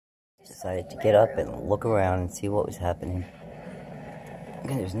Decided to get up and look around and see what was happening.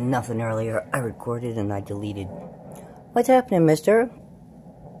 And there's nothing earlier. I recorded and I deleted. What's happening, mister?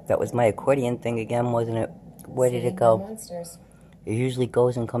 That was my accordion thing again, wasn't it? Where did it go? Monsters. It usually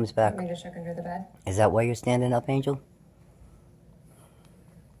goes and comes back. Want me to check under the bed? Is that why you're standing up, Angel?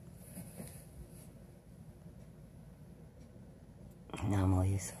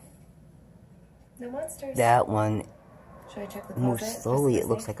 Anomalies. No monsters. That one Should I check the closet? moves slowly. It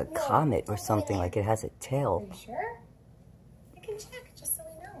looks like a comet or something, like it has a tail. Are you sure? I can check, just so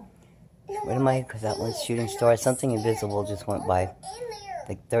we know. What am I? Because that one's shooting stars. Something invisible just went by.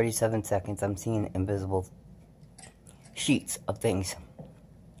 Like 37 seconds. I'm seeing invisible sheets of things.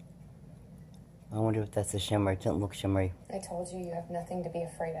 I wonder if that's a shimmer. It didn't look shimmery. I told you, you have nothing to be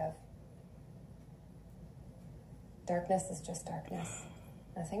afraid of. Darkness is just darkness.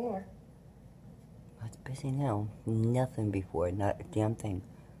 Nothing more. It's busy now. Nothing before. Not a damn thing.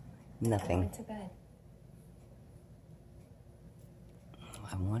 Nothing. I went to bed.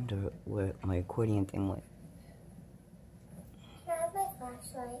 I wonder where my accordion thing went. Can I have my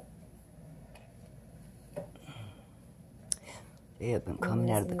flashlight? They have been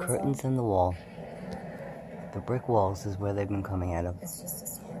coming out of the curtains and the wall. The brick walls is where they've been coming out of. It's just a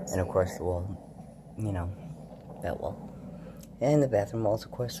storm. And of course the wall. You know, that wall. And the bathroom walls,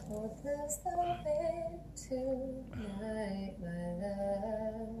 of course.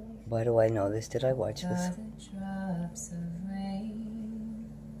 Why do I know this? Did I watch this?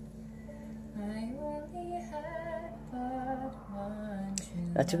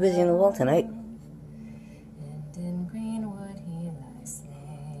 Not too busy in the wall tonight.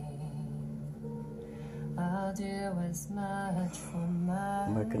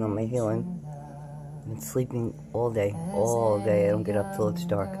 I'm working on my healing. I've been sleeping all day. All day. I don't get up till it's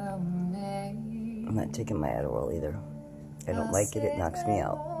dark. I'm not taking my Adderall either. I don't like it. It knocks me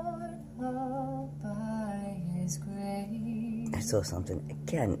out. I saw something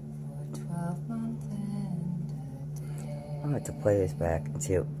again. I'm going to have to play this back and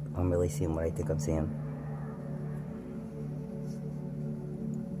see if I'm really seeing what I think I'm seeing.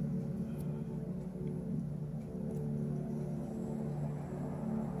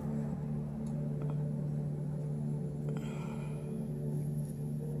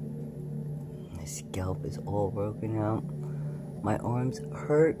 My scalp is all broken out. My arms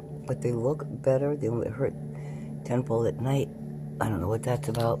hurt, but they look better. They only hurt tenfold at night. I don't know what that's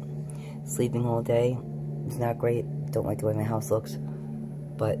about. Sleeping all day is not great. Don't like the way my house looks,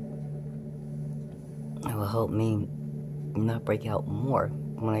 but it will help me not break out more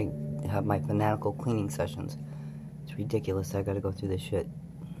when I have my fanatical cleaning sessions. It's ridiculous. I gotta go through this shit.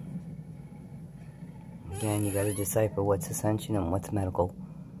 Again, you gotta decipher what's ascension and what's medical.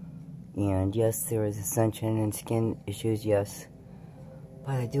 And yes, there is ascension and skin issues, yes.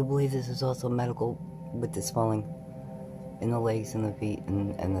 But I do believe this is also medical with the swelling in the legs and the feet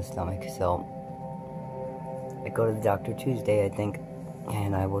and the stomach. So I go to the doctor Tuesday, I think,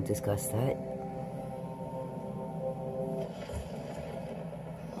 and I will discuss that.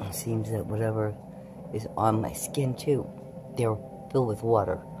 It seems that whatever is on my skin too, they're filled with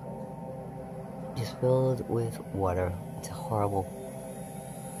water. Just filled with water. It's horrible.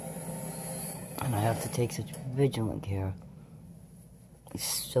 And I have to take such vigilant care. It's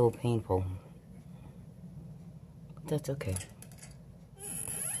so painful. But that's okay.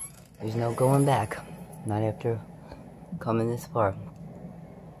 There's no going back. Not after coming this far.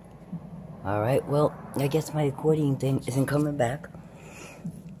 Alright, well, I guess my accordion thing isn't coming back.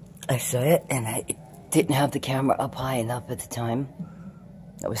 I saw it, and I didn't have the camera up high enough at the time.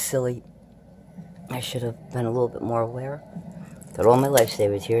 That was silly. I should have been a little bit more aware. Got all my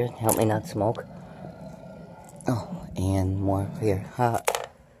lifesavers here to help me not smoke. Oh, and more here.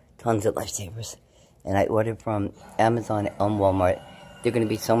 Tons of lifesavers. And I ordered from Amazon and Walmart. There are going to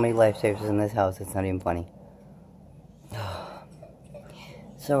be so many lifesavers in this house, it's not even funny.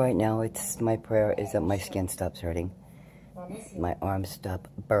 So right now, my prayer is that my skin stops hurting. My arms stop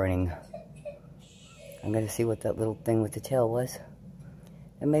burning. I'm going to see what that little thing with the tail was.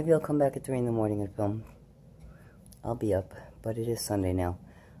 And maybe I'll come back at 3 in the morning and film. I'll be up, but it is Sunday now.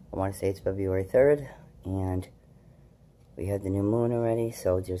 I want to say it's February 3rd, and we had the new moon already,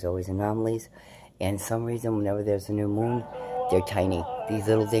 so there's always anomalies. And for some reason, whenever there's a new moon, they're tiny. These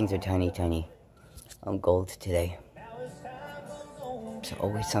little things are tiny, tiny. I'm gold today. So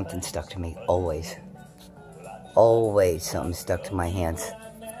always something stuck to me. Always. Always something stuck to my hands.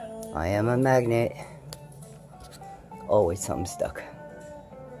 I am a magnet. Always something stuck.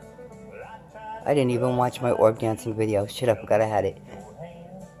 I didn't even watch my orb dancing video. Shit, I forgot I had it.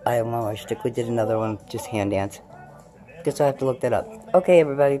 I strictly did another one, just hand dance. Guess I have to look that up. Okay,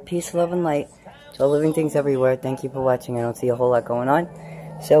 everybody. Peace, love, and light to all living things everywhere. Thank you for watching. I don't see a whole lot going on.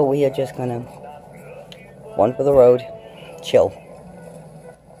 So we are just going to, one for the road, chill.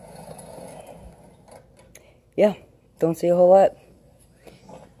 Yeah, don't see a whole lot.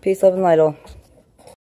 Peace, love, and light all.